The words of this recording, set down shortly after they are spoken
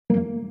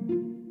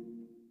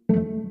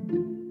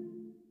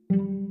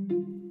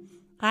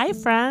Hi,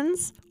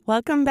 friends.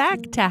 Welcome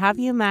back to Have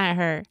You Met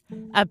Her,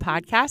 a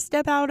podcast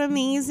about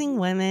amazing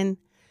women.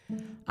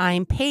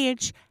 I'm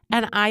Paige,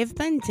 and I've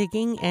been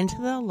digging into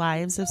the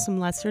lives of some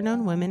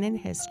lesser-known women in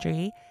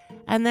history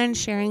and then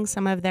sharing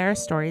some of their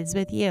stories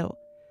with you.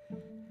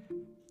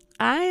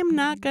 I'm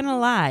not going to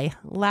lie,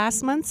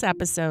 last month's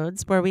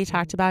episodes where we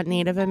talked about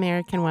Native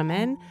American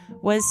women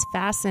was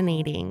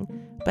fascinating,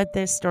 but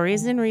the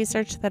stories and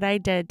research that I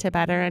did to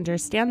better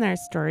understand their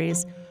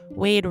stories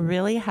weighed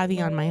really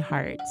heavy on my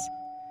heart.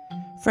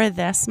 For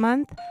this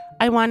month,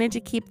 I wanted to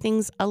keep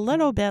things a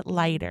little bit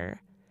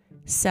lighter.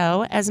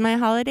 So, as my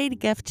holiday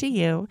gift to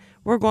you,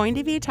 we're going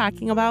to be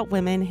talking about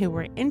women who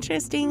were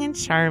interesting and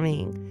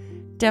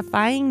charming,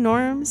 defying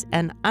norms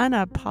and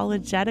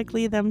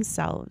unapologetically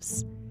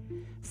themselves.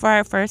 For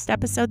our first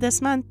episode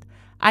this month,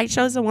 I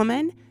chose a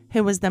woman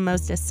who was the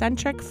most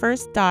eccentric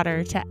first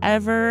daughter to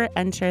ever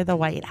enter the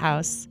White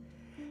House.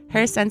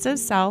 Her sense of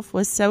self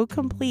was so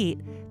complete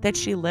that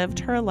she lived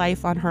her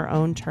life on her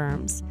own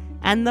terms,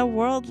 and the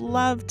world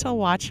loved to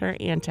watch her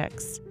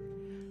antics.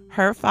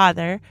 Her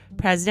father,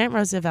 President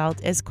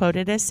Roosevelt, is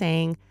quoted as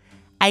saying,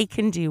 "I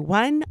can do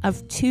one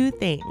of two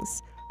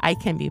things. I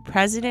can be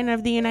President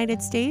of the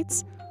United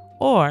States,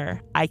 or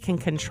I can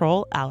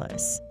control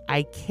Alice.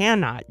 I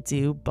cannot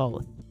do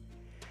both."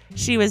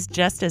 She was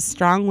just as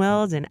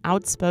strong-willed and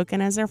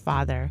outspoken as her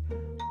father.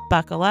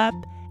 Buckle up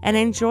and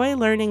enjoy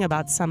learning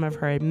about some of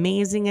her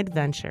amazing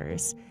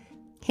adventures.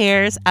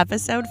 Here's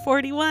episode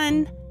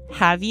 41.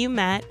 Have you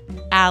met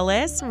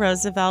Alice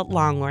Roosevelt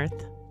Longworth?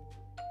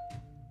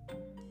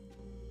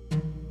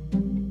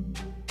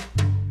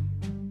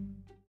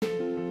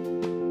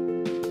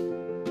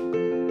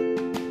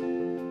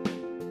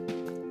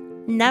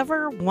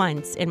 Never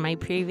once in my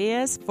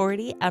previous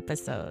 40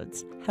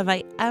 episodes have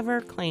I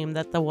ever claimed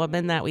that the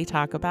women that we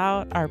talk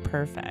about are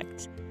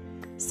perfect.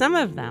 Some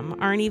of them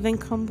aren't even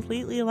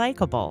completely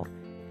likable,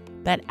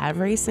 but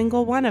every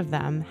single one of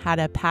them had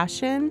a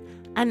passion,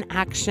 an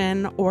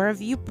action, or a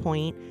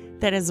viewpoint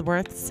that is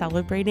worth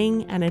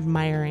celebrating and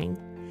admiring.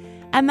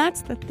 And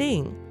that's the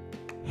thing.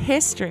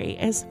 History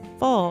is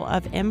full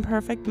of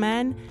imperfect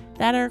men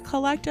that are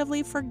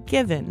collectively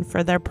forgiven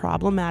for their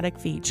problematic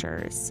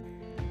features.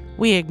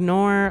 We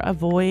ignore,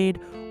 avoid,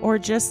 or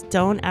just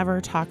don't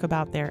ever talk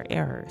about their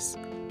errors,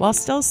 while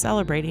still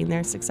celebrating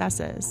their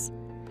successes.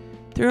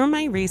 Through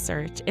my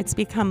research, it's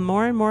become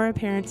more and more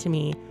apparent to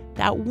me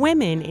that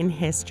women in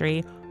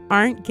history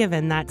aren't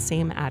given that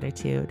same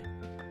attitude.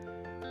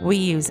 We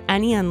use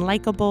any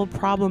unlikable,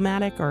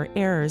 problematic, or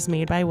errors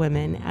made by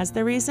women as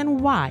the reason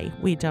why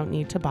we don't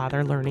need to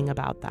bother learning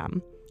about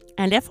them.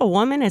 And if a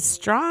woman is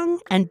strong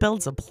and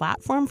builds a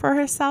platform for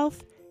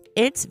herself,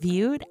 it's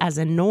viewed as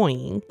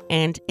annoying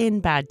and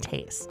in bad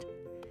taste.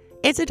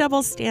 It's a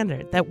double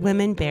standard that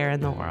women bear in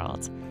the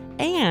world,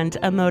 and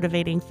a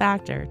motivating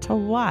factor to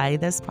why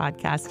this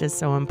podcast is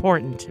so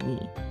important to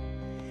me.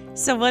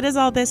 So what does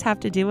all this have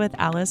to do with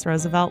Alice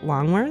Roosevelt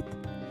Longworth?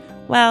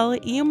 Well,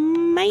 you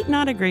might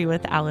not agree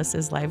with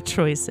Alice's life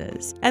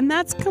choices, and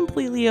that's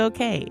completely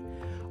okay.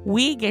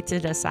 We get to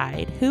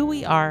decide who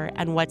we are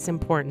and what's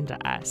important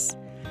to us.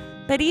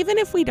 But even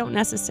if we don't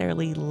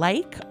necessarily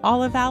like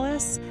all of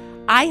Alice,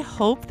 I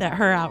hope that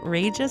her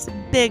outrageous,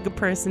 big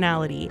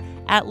personality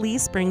at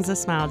least brings a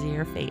smile to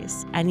your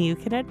face, and you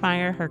can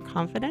admire her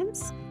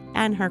confidence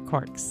and her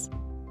quirks.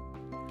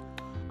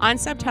 On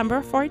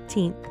September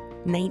 14th,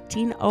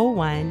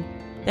 1901,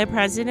 the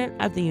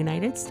President of the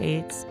United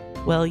States,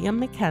 William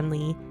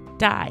McKinley,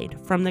 died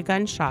from the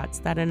gunshots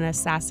that an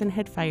assassin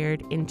had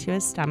fired into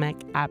his stomach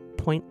at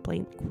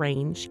point-blank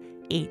range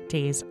 8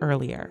 days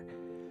earlier.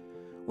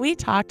 We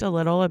talked a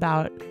little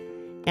about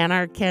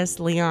anarchist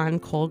Leon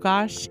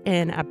Kolgosh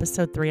in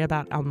episode 3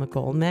 about Elma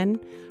Goldman,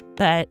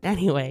 but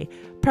anyway,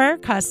 per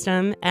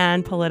custom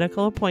and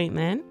political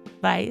appointment,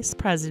 Vice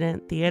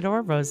President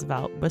Theodore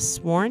Roosevelt was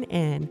sworn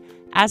in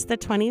as the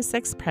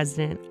 26th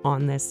president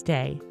on this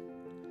day.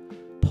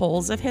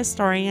 Polls of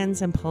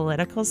historians and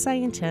political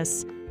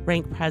scientists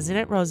rank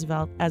President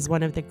Roosevelt as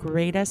one of the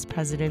greatest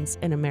presidents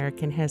in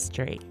American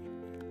history.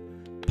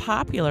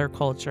 Popular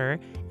culture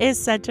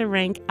is said to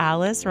rank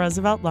Alice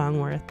Roosevelt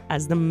Longworth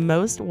as the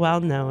most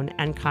well-known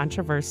and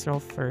controversial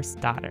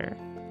first daughter.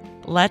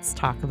 Let's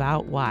talk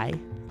about why.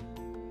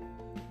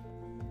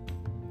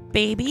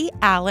 Baby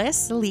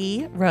Alice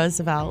Lee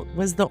Roosevelt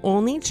was the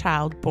only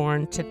child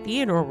born to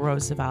Theodore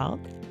Roosevelt,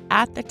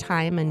 at the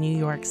time a New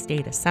York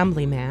State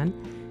Assemblyman,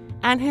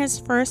 and his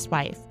first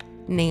wife,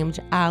 named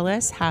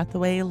Alice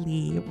Hathaway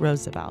Lee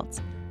Roosevelt,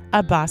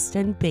 a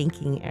Boston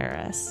banking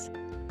heiress.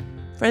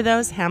 For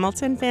those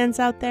Hamilton fans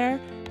out there,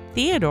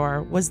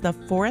 Theodore was the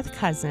fourth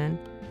cousin,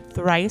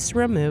 thrice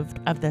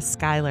removed, of the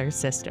Schuyler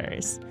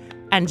sisters,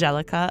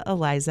 Angelica,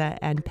 Eliza,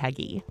 and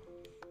Peggy.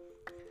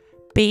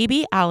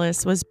 Baby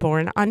Alice was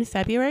born on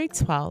February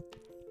 12,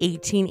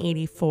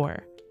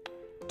 1884.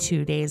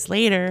 2 days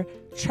later,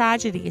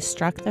 tragedy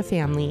struck the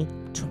family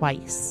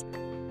twice.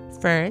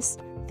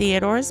 First,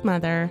 Theodore's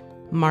mother,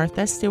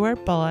 Martha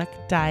Stewart Bullock,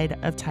 died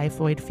of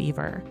typhoid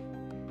fever.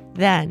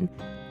 Then,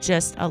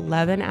 just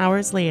 11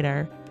 hours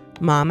later,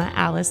 Mama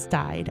Alice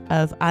died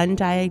of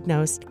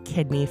undiagnosed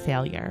kidney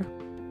failure.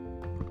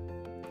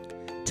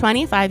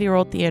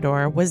 25-year-old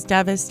Theodore was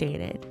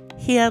devastated.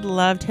 He had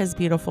loved his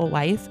beautiful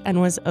wife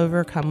and was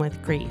overcome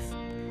with grief.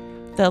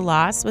 The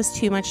loss was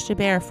too much to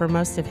bear for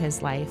most of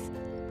his life.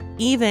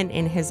 Even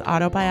in his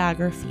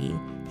autobiography,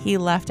 he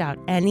left out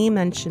any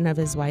mention of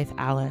his wife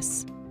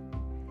Alice.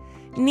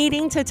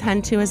 Needing to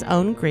tend to his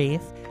own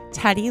grief,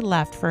 Teddy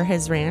left for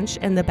his ranch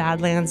in the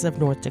Badlands of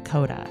North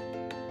Dakota.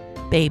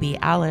 Baby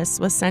Alice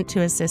was sent to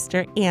his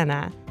sister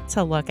Anna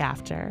to look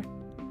after.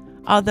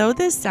 Although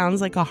this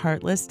sounds like a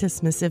heartless,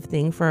 dismissive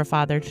thing for a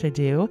father to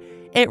do,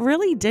 it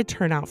really did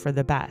turn out for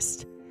the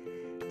best.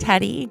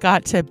 Teddy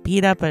got to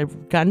beat up a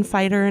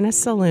gunfighter in a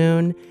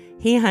saloon,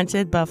 he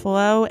hunted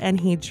buffalo, and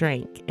he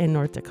drank in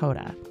North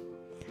Dakota.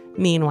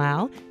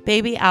 Meanwhile,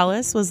 baby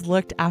Alice was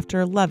looked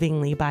after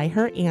lovingly by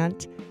her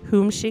aunt,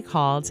 whom she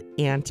called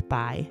Aunt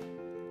Bai.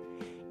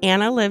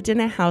 Anna lived in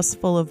a house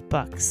full of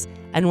books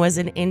and was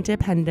an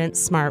independent,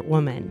 smart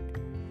woman.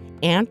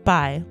 Aunt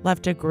Bai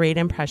left a great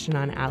impression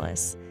on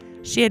Alice.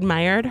 She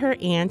admired her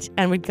aunt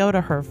and would go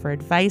to her for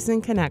advice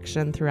and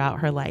connection throughout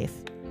her life.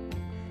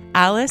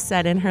 Alice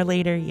said in her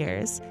later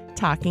years,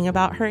 talking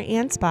about her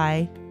Aunt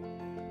Bai,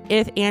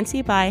 "If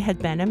Auntie Bai had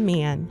been a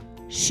man,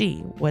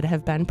 she would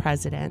have been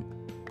president."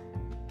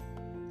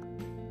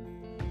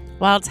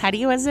 While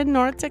Teddy was in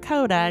North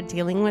Dakota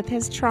dealing with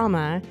his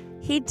trauma,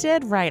 he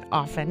did write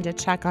often to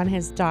check on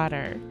his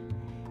daughter.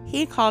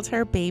 He called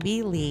her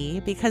Baby Lee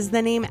because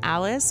the name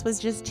Alice was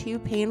just too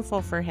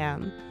painful for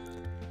him.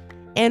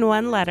 In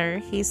one letter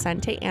he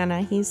sent to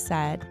Anna, he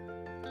said,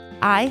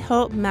 "I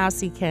hope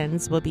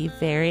Mousiekins will be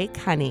very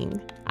cunning.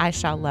 I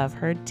shall love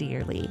her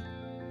dearly."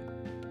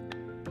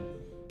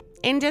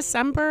 In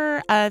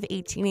December of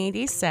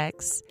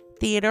 1886,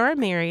 Theodore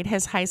married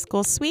his high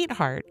school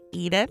sweetheart,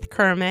 Edith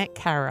Kermit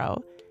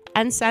Caro,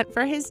 and sent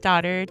for his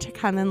daughter to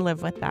come and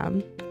live with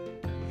them.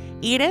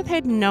 Edith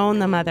had known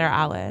the mother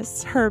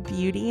Alice. Her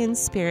beauty and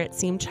spirit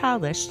seemed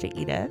childish to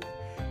Edith,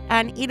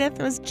 and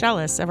Edith was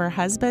jealous of her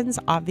husband's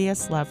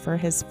obvious love for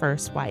his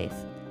first wife.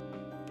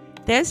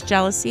 This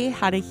jealousy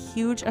had a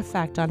huge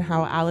effect on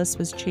how Alice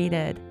was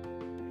treated.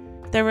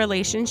 The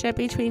relationship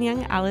between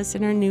young Alice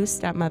and her new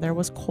stepmother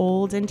was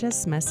cold and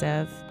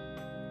dismissive.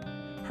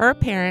 Her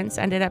parents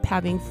ended up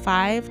having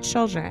 5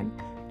 children,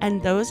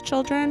 and those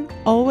children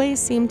always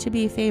seemed to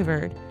be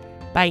favored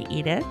by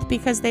Edith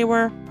because they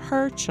were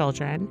her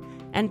children,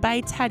 and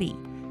by Teddy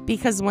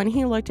because when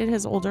he looked at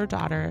his older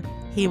daughter,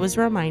 he was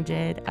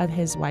reminded of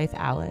his wife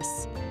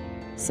Alice.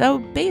 So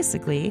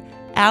basically,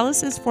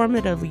 Alice's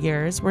formative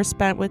years were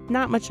spent with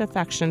not much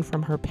affection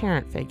from her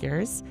parent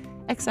figures,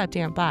 except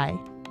Aunt Bai.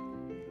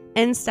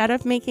 Instead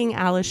of making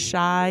Alice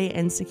shy,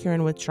 insecure,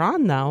 and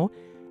withdrawn, though,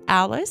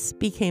 Alice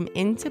became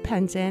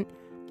independent,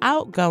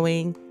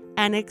 outgoing,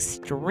 and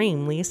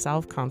extremely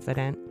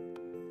self-confident.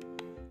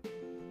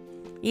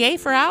 Yay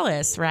for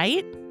Alice,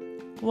 right?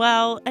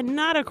 Well,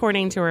 not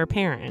according to her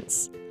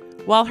parents.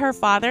 While her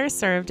father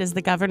served as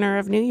the governor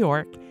of New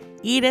York,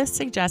 Edith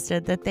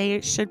suggested that they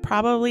should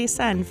probably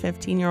send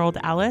 15-year-old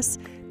Alice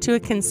to a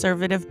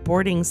conservative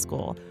boarding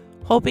school,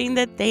 hoping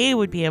that they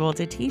would be able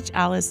to teach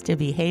Alice to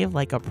behave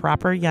like a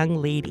proper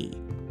young lady.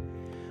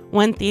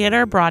 When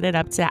Theodore brought it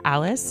up to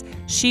Alice,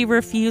 she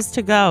refused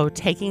to go,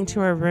 taking to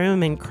her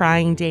room and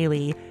crying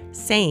daily,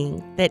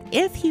 saying that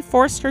if he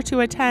forced her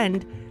to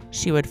attend,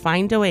 she would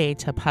find a way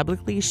to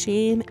publicly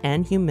shame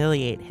and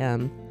humiliate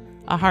him,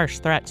 a harsh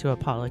threat to a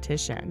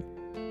politician.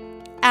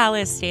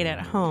 Alice stayed at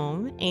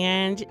home,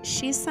 and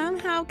she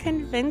somehow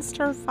convinced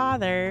her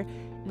father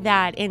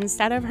that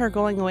instead of her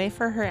going away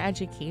for her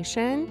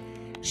education,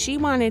 she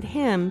wanted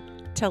him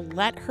to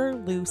let her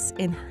loose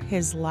in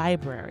his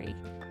library.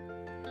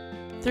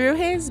 Through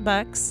his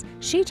books,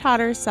 she taught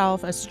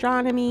herself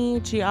astronomy,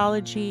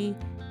 geology,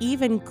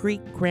 even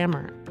Greek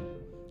grammar.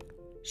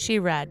 She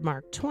read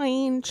Mark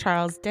Twain,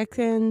 Charles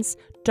Dickens,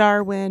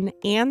 Darwin,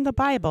 and the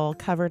Bible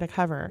cover to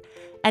cover,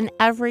 and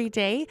every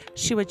day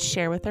she would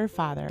share with her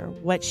father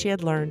what she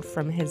had learned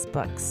from his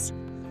books.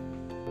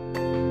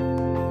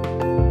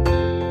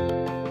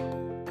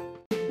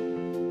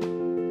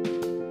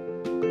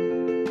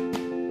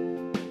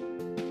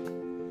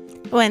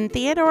 When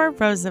Theodore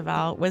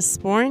Roosevelt was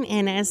sworn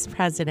in as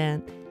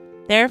president,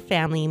 their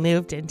family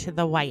moved into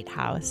the White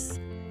House.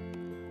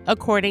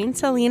 According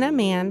to Lena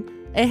Mann,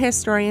 a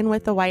historian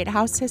with the White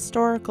House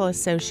Historical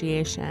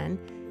Association,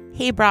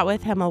 he brought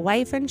with him a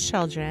wife and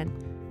children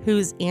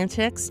whose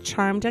antics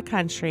charmed a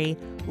country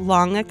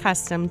long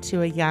accustomed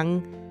to a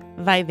young,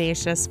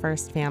 vivacious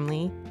first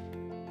family.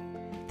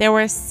 There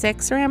were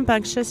 6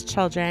 rambunctious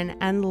children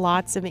and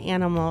lots of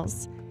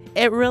animals.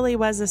 It really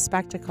was a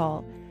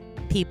spectacle.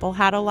 People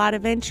had a lot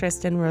of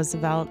interest in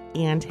Roosevelt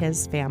and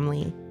his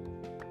family.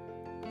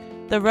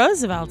 The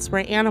Roosevelts were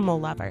animal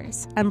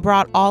lovers and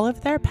brought all of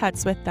their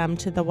pets with them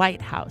to the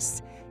White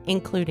House,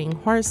 including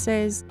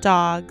horses,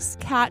 dogs,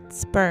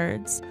 cats,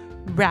 birds,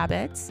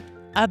 rabbits,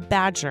 a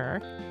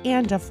badger,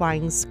 and a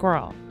flying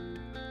squirrel.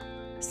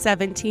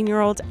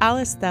 17-year-old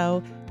Alice,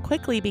 though,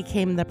 quickly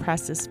became the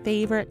press's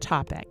favorite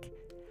topic.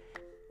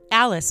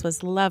 Alice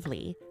was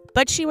lovely,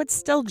 but she would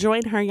still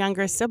join her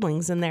younger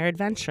siblings in their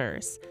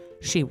adventures.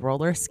 She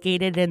roller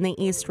skated in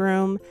the East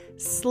Room,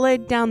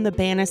 slid down the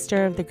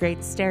banister of the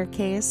Great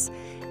Staircase,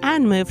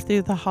 and moved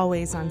through the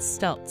hallways on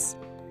stilts.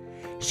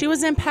 She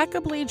was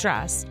impeccably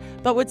dressed,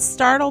 but would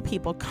startle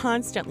people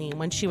constantly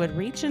when she would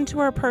reach into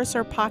her purse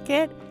or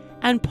pocket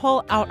and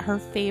pull out her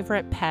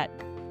favorite pet,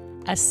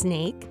 a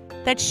snake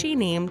that she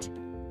named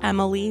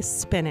Emily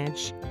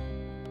Spinach.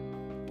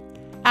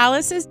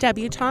 Alice's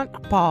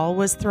debutante ball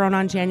was thrown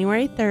on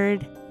January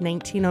 3rd,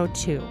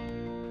 1902.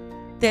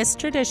 This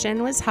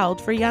tradition was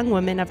held for young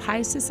women of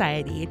high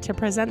society to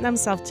present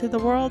themselves to the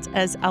world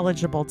as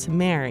eligible to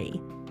marry.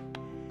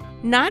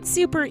 Not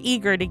super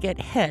eager to get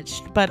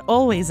hitched, but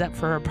always up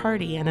for a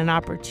party and an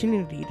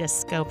opportunity to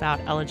scope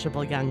out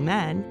eligible young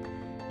men,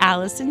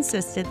 Alice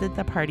insisted that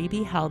the party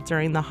be held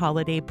during the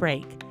holiday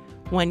break,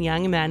 when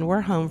young men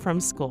were home from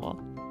school.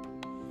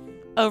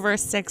 Over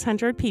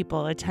 600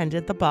 people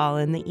attended the ball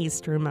in the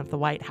East Room of the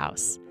White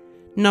House.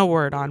 No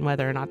word on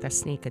whether or not the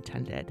snake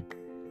attended.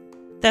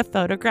 The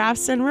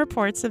photographs and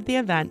reports of the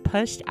event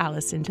pushed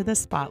Alice into the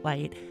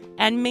spotlight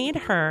and made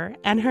her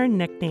and her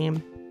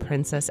nickname,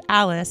 Princess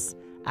Alice,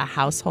 a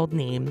household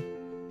name.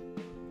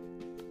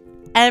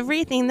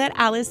 Everything that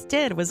Alice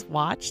did was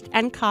watched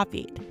and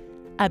copied.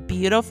 A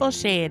beautiful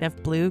shade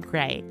of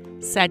blue-gray,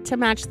 said to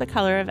match the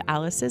color of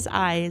Alice's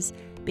eyes,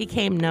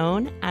 became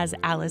known as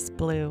Alice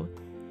Blue,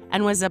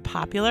 and was a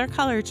popular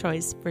color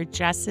choice for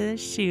dresses,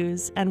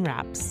 shoes, and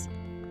wraps.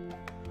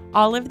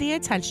 All of the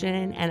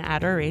attention and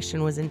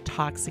adoration was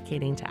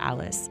intoxicating to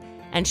Alice,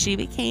 and she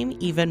became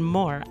even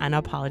more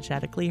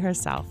unapologetically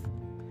herself.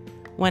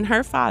 When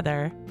her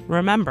father,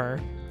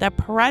 remember, the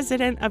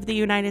President of the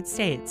United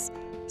States,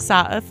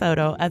 saw a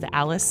photo of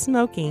Alice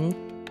smoking,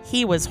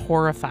 he was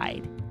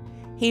horrified.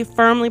 He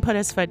firmly put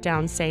his foot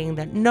down, saying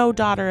that no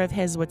daughter of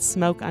his would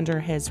smoke under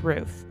his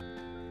roof.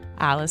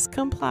 Alice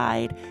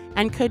complied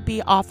and could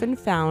be often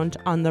found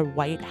on the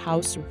White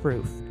House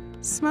roof,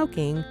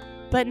 smoking,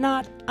 but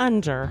not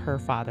under her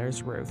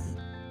father's roof.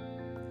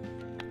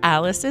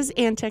 Alice's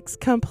antics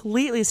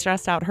completely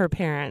stressed out her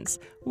parents.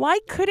 Why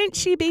couldn't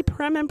she be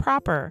prim and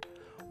proper?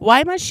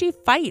 Why must she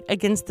fight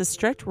against the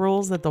strict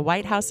rules that the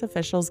White House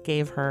officials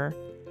gave her?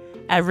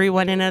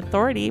 Everyone in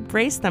authority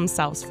braced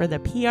themselves for the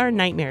PR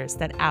nightmares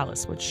that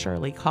Alice would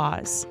surely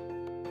cause.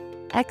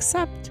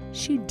 Except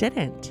she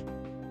didn't.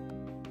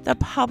 The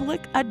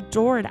public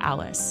adored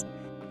Alice.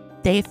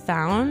 They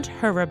found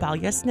her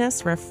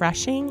rebelliousness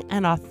refreshing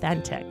and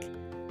authentic.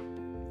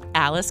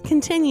 Alice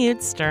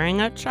continued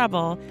stirring up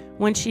trouble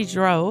when she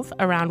drove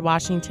around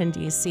Washington,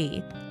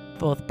 D.C.,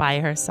 both by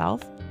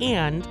herself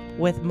and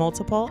with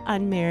multiple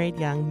unmarried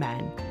young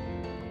men.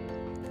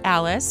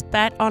 Alice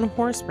bet on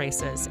horse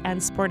races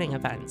and sporting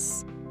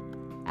events.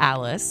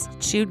 Alice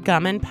chewed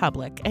gum in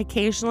public,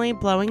 occasionally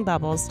blowing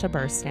bubbles to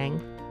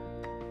bursting.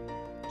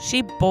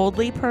 She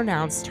boldly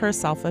pronounced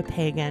herself a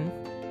pagan.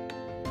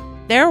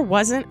 There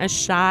wasn't a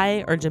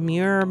shy or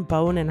demure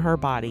bone in her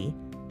body.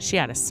 She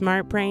had a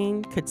smart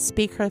brain, could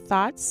speak her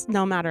thoughts,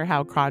 no matter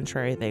how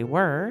contrary they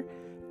were,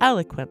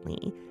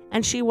 eloquently,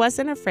 and she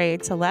wasn't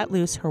afraid to let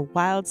loose her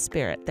wild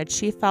spirit that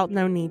she felt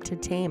no need to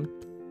tame.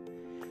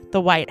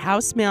 The White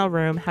House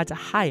mailroom had to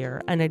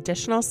hire an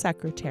additional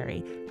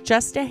secretary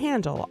just to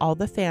handle all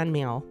the fan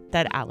mail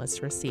that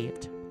Alice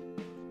received.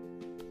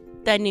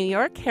 The New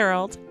York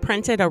Herald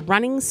printed a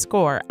running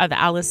score of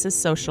Alice's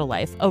social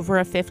life over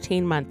a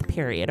 15-month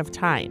period of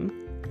time.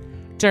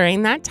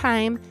 During that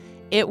time,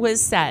 it was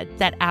said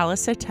that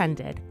Alice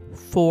attended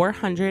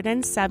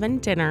 407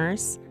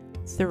 dinners,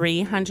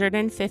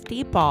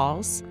 350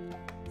 balls,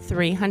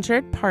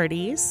 300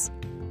 parties,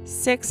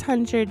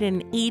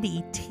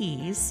 680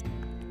 teas,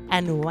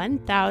 and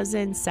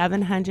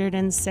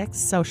 1,706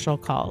 social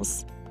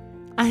calls.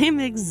 I am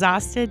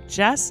exhausted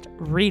just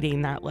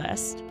reading that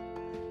list.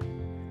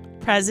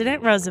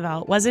 President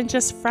Roosevelt wasn't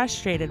just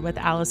frustrated with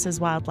Alice's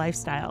wild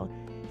lifestyle.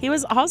 He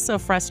was also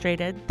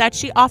frustrated that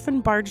she often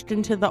barged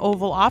into the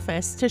Oval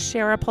Office to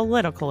share a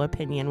political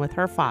opinion with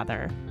her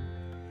father.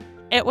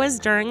 It was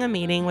during a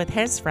meeting with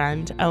his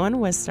friend, Owen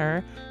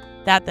Wister,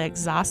 that the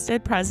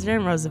exhausted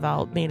President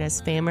Roosevelt made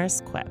his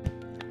famous quip,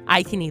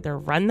 "I can either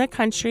run the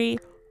country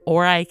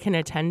or I can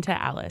attend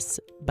to Alice,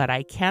 but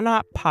I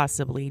cannot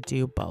possibly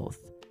do both."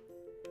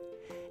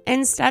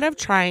 Instead of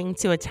trying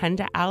to attend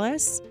to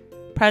Alice,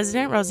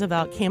 President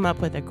Roosevelt came up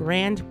with a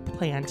grand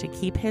plan to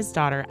keep his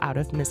daughter out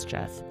of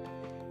mischief.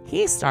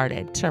 He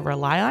started to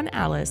rely on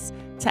Alice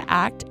to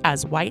act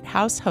as White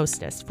House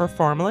hostess for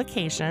formal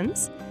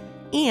occasions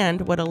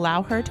and would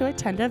allow her to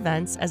attend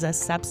events as a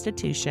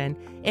substitution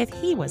if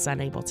he was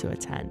unable to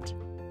attend.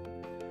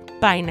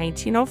 By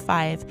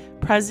 1905,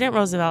 President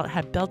Roosevelt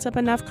had built up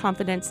enough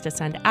confidence to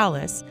send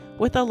Alice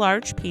with a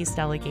large peace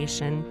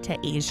delegation to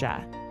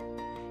Asia.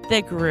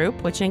 The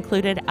group, which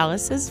included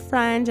Alice's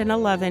friend and a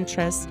love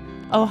interest,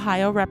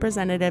 Ohio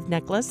Representative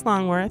Nicholas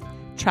Longworth,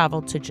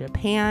 traveled to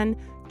Japan,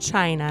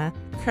 China,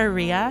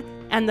 Korea,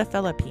 and the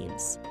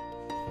Philippines.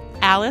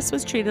 Alice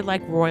was treated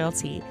like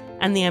royalty,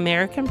 and the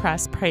American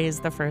press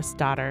praised the first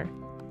daughter.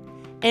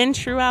 In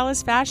true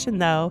Alice fashion,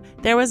 though,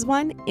 there was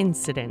one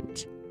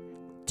incident.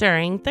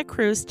 During the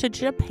cruise to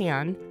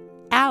Japan,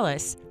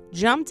 Alice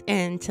jumped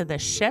into the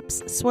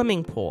ship's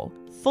swimming pool,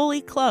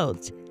 fully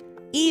clothed,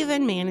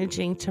 even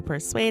managing to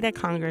persuade a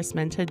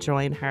congressman to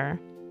join her.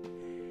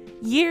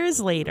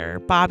 Years later,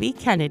 Bobby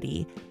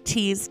Kennedy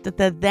teased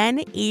the then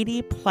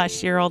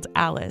 80-plus-year-old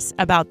Alice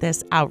about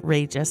this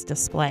outrageous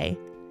display.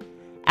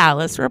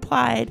 Alice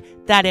replied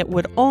that it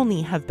would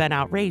only have been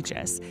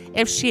outrageous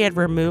if she had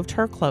removed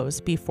her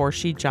clothes before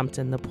she jumped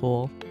in the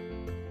pool.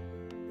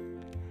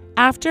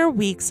 After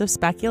weeks of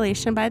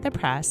speculation by the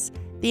press,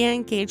 the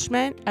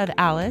engagement of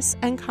Alice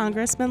and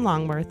Congressman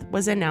Longworth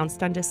was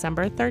announced on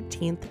December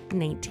 13,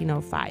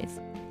 1905.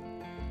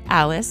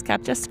 Alice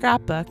kept a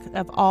scrapbook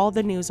of all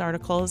the news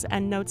articles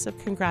and notes of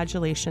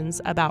congratulations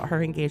about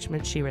her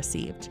engagement she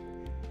received.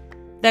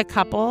 The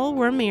couple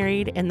were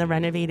married in the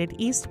renovated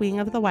East Wing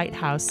of the White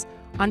House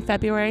on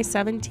February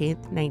 17,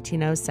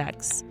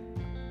 1906.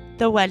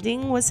 The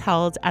wedding was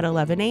held at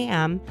 11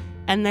 a.m.,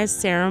 and the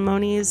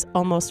ceremony's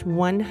almost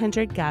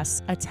 100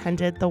 guests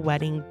attended the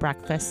wedding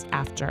breakfast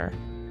after.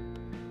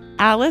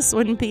 Alice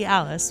wouldn't be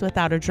Alice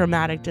without a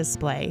dramatic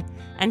display,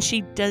 and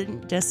she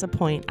didn't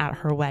disappoint at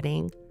her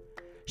wedding.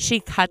 She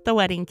cut the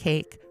wedding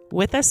cake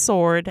with a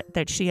sword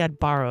that she had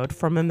borrowed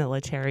from a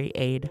military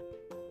aide.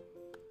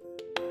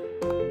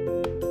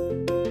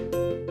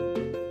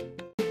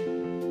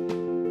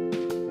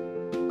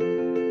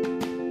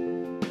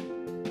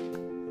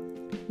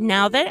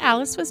 Now that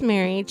Alice was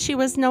married, she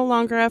was no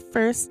longer a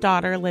first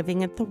daughter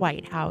living at the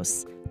White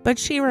House, but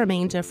she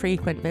remained a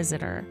frequent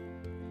visitor.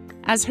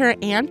 As her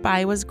Aunt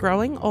Bi was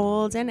growing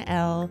old and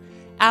ill,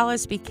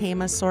 Alice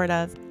became a sort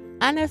of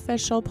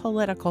unofficial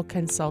political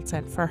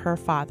consultant for her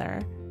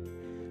father.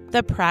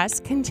 The press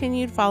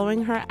continued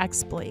following her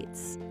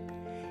exploits.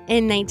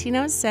 In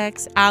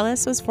 1906,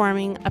 Alice was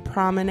forming a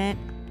prominent,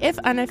 if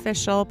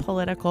unofficial,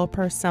 political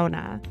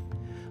persona.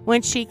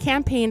 When she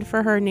campaigned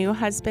for her new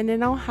husband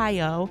in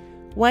Ohio,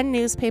 one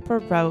newspaper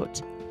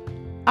wrote,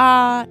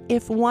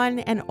 if one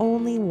and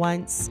only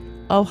once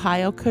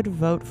Ohio could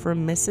vote for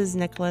Mrs.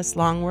 Nicholas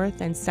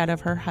Longworth instead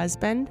of her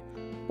husband,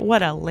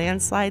 what a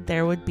landslide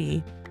there would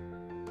be.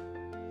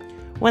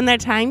 When the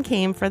time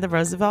came for the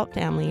Roosevelt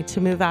family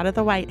to move out of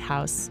the White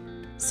House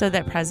so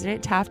that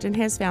President Taft and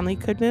his family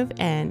could move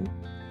in,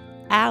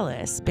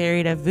 Alice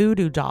buried a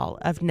voodoo doll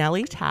of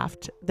Nellie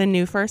Taft, the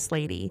new First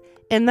Lady,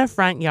 in the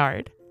front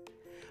yard.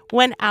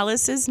 When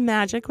Alice's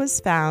magic was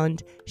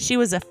found, she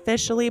was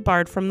officially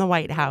barred from the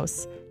White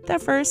House, the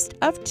first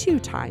of 2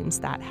 times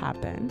that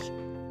happened.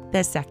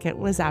 The second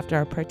was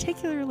after a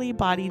particularly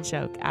bawdy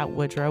joke at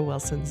Woodrow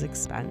Wilson's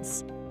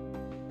expense.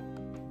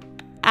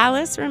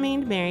 Alice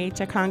remained married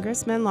to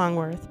Congressman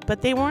Longworth,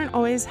 but they weren't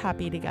always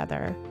happy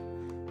together.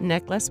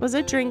 Nicholas was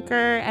a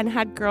drinker and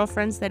had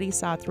girlfriends that he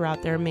saw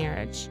throughout their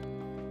marriage.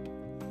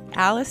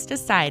 Alice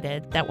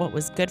decided that what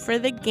was good for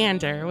the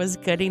gander was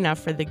good enough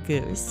for the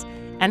goose,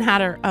 and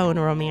had her own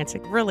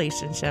romantic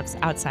relationships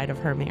outside of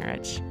her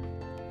marriage.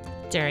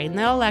 During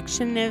the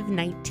election of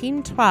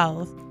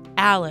 1912,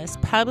 Alice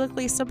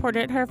publicly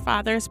supported her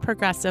father's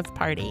Progressive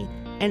Party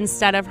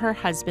instead of her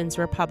husband's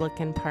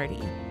Republican Party,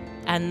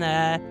 and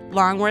the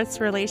Longworth's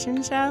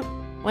relationship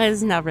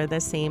was never the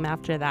same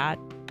after that.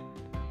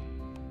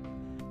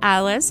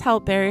 Alice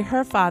helped bury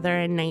her father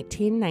in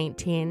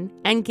 1919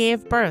 and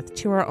gave birth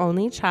to her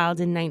only child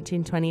in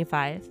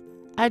 1925,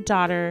 a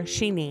daughter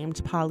she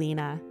named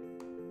Paulina.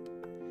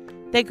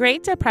 The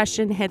Great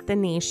Depression hit the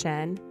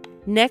nation.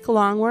 Nick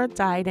Longworth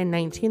died in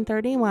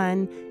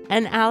 1931,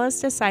 and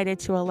Alice decided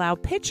to allow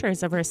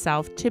pictures of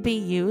herself to be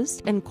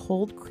used in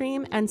cold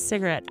cream and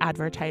cigarette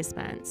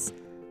advertisements,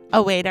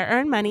 a way to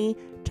earn money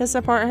to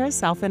support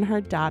herself and her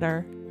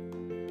daughter.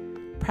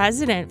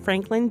 President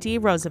Franklin D.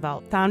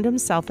 Roosevelt found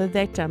himself a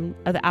victim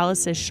of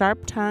Alice's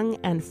sharp tongue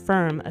and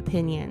firm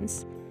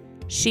opinions.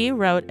 She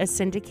wrote a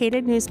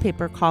syndicated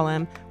newspaper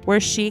column where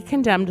she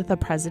condemned the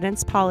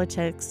president's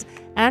politics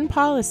and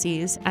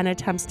policies and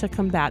attempts to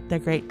combat the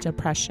Great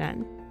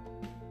Depression.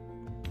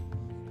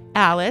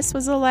 Alice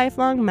was a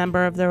lifelong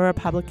member of the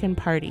Republican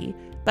Party,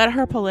 but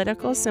her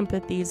political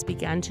sympathies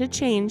began to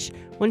change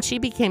when she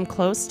became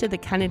close to the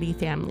Kennedy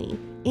family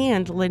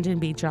and Lyndon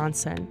B.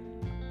 Johnson.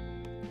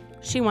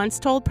 She once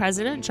told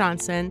President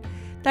Johnson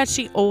that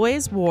she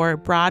always wore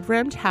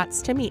broad-rimmed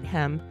hats to meet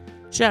him,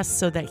 just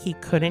so that he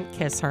couldn't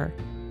kiss her.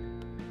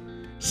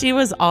 She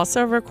was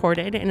also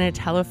recorded in a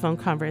telephone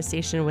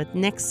conversation with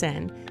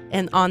Nixon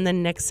and on the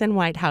Nixon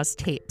White House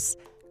tapes,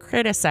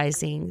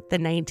 criticizing the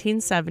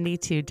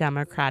 1972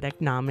 Democratic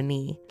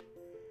nominee.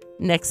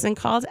 Nixon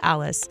called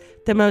Alice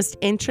the most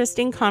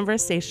interesting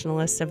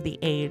conversationalist of the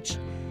age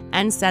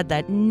and said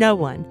that no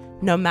one,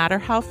 no matter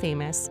how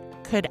famous,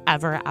 could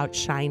ever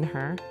outshine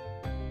her.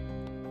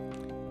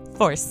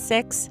 For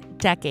 6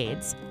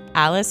 decades,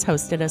 Alice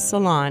hosted a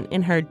salon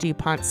in her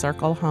DuPont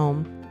Circle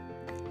home.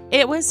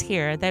 It was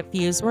here that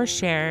views were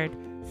shared,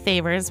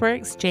 favors were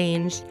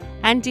exchanged,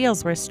 and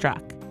deals were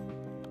struck.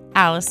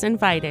 Alice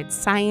invited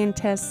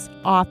scientists,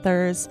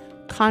 authors,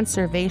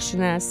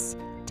 conservationists,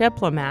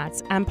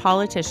 diplomats, and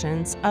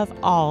politicians of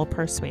all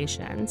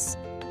persuasions.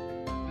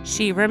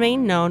 She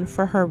remained known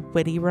for her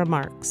witty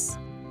remarks.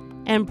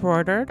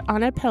 Embroidered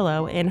on a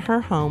pillow in her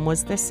home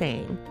was the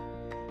saying,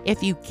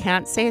 "If you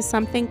can't say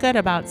something good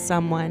about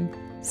someone,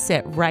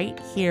 sit right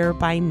here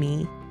by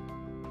me."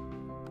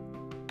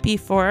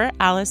 Before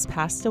Alice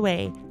passed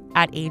away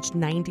at age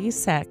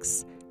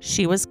 96,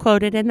 she was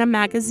quoted in a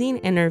magazine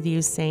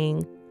interview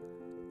saying,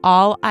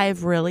 "All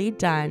I've really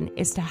done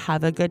is to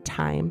have a good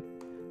time.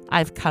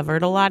 I've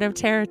covered a lot of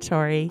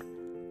territory.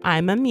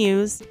 I'm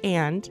amused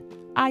and,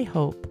 I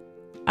hope,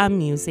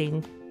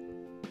 amusing."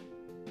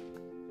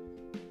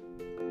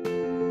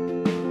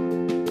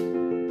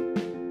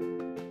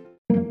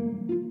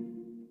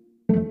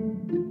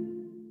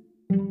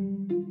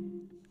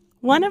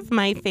 One of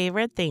my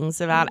favorite things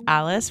about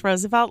Alice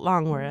Roosevelt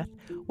Longworth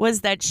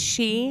was that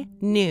she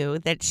knew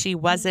that she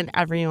wasn't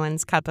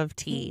everyone's cup of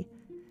tea.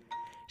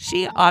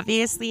 She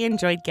obviously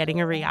enjoyed getting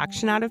a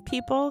reaction out of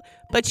people,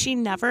 but she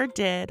never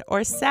did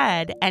or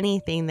said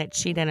anything that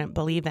she didn't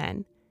believe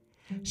in.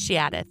 She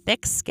had a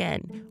thick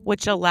skin,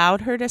 which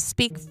allowed her to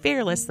speak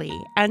fearlessly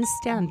and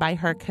stand by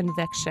her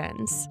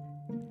convictions.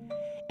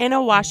 In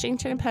a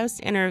Washington Post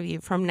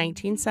interview from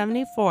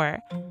 1974,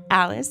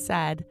 Alice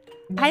said,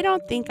 "I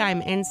don't think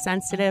I'm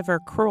insensitive or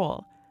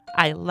cruel.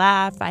 I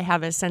laugh, I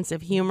have a sense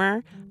of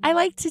humor, I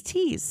like to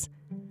tease.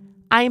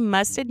 I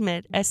must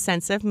admit a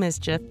sense of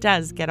mischief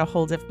does get a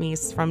hold of me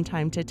from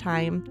time to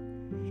time.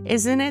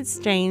 Isn't it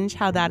strange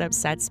how that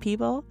upsets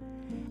people?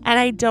 And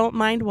I don't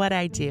mind what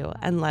I do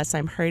unless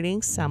I'm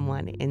hurting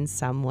someone in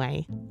some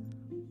way."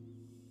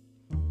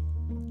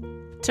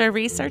 To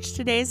research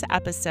today's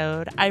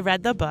episode, I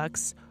read the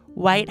books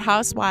White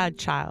House Wild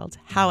Child,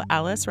 How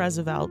Alice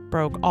Roosevelt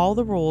Broke All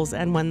the Rules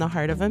and Won the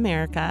Heart of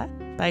America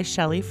by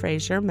Shelley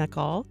Fraser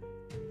Mickle,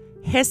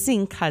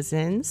 Hissing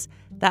Cousins,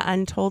 The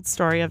Untold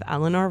Story of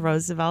Eleanor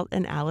Roosevelt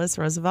and Alice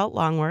Roosevelt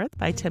Longworth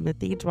by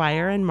Timothy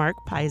Dwyer and Mark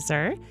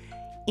Pizer,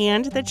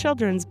 and the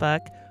children's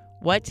book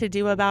What to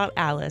Do About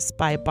Alice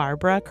by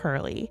Barbara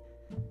Curley.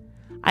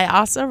 I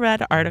also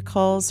read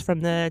articles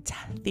from the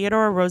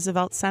Theodore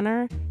Roosevelt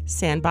Center,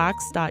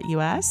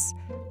 sandbox.us,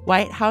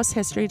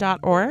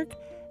 whitehousehistory.org,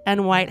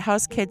 and White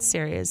House Kids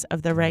series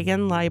of the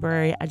Reagan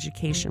Library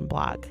Education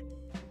blog.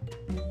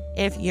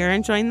 If you're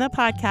enjoying the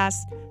podcast,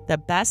 the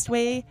best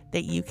way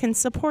that you can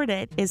support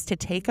it is to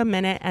take a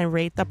minute and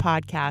rate the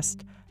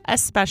podcast,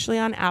 especially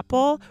on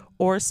Apple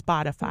or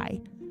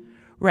Spotify.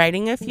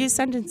 Writing a few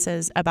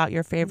sentences about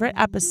your favorite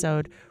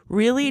episode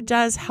really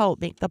does help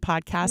make the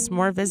podcast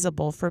more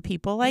visible for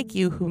people like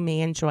you who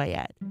may enjoy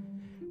it.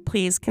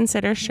 Please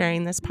consider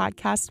sharing this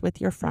podcast with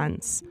your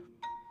friends.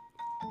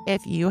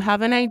 If you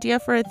have an idea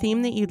for a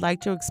theme that you'd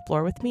like to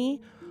explore with me,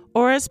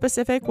 or a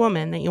specific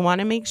woman that you want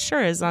to make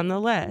sure is on the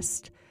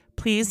list,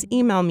 please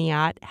email me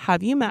at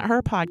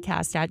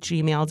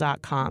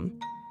haveyoumethherpodcast@gmail.com.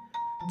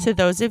 To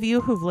those of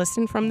you who've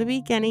listened from the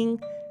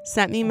beginning,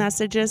 sent me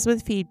messages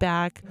with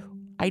feedback,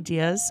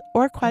 ideas,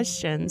 or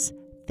questions,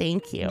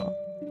 thank you.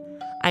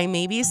 I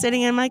may be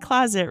sitting in my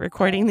closet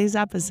recording these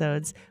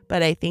episodes,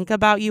 but I think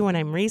about you when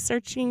I'm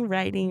researching,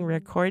 writing,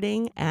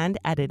 recording, and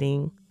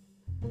editing.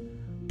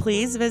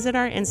 Please visit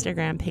our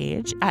Instagram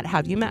page at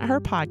Have You Met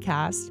Her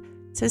Podcast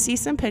to see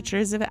some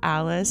pictures of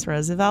Alice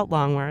Roosevelt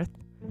Longworth.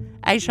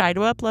 I try to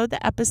upload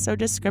the episode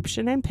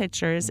description and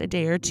pictures a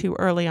day or two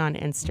early on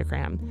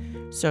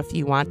Instagram, so if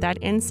you want that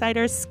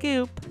insider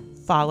scoop,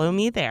 follow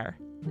me there.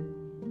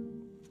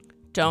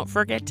 Don't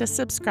forget to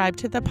subscribe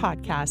to the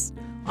podcast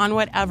on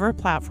whatever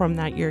platform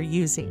that you're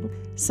using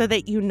so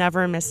that you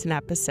never miss an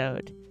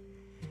episode.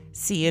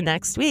 See you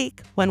next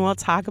week when we'll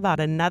talk about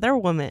another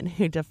woman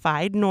who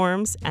defied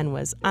norms and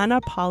was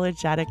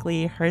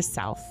unapologetically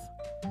herself.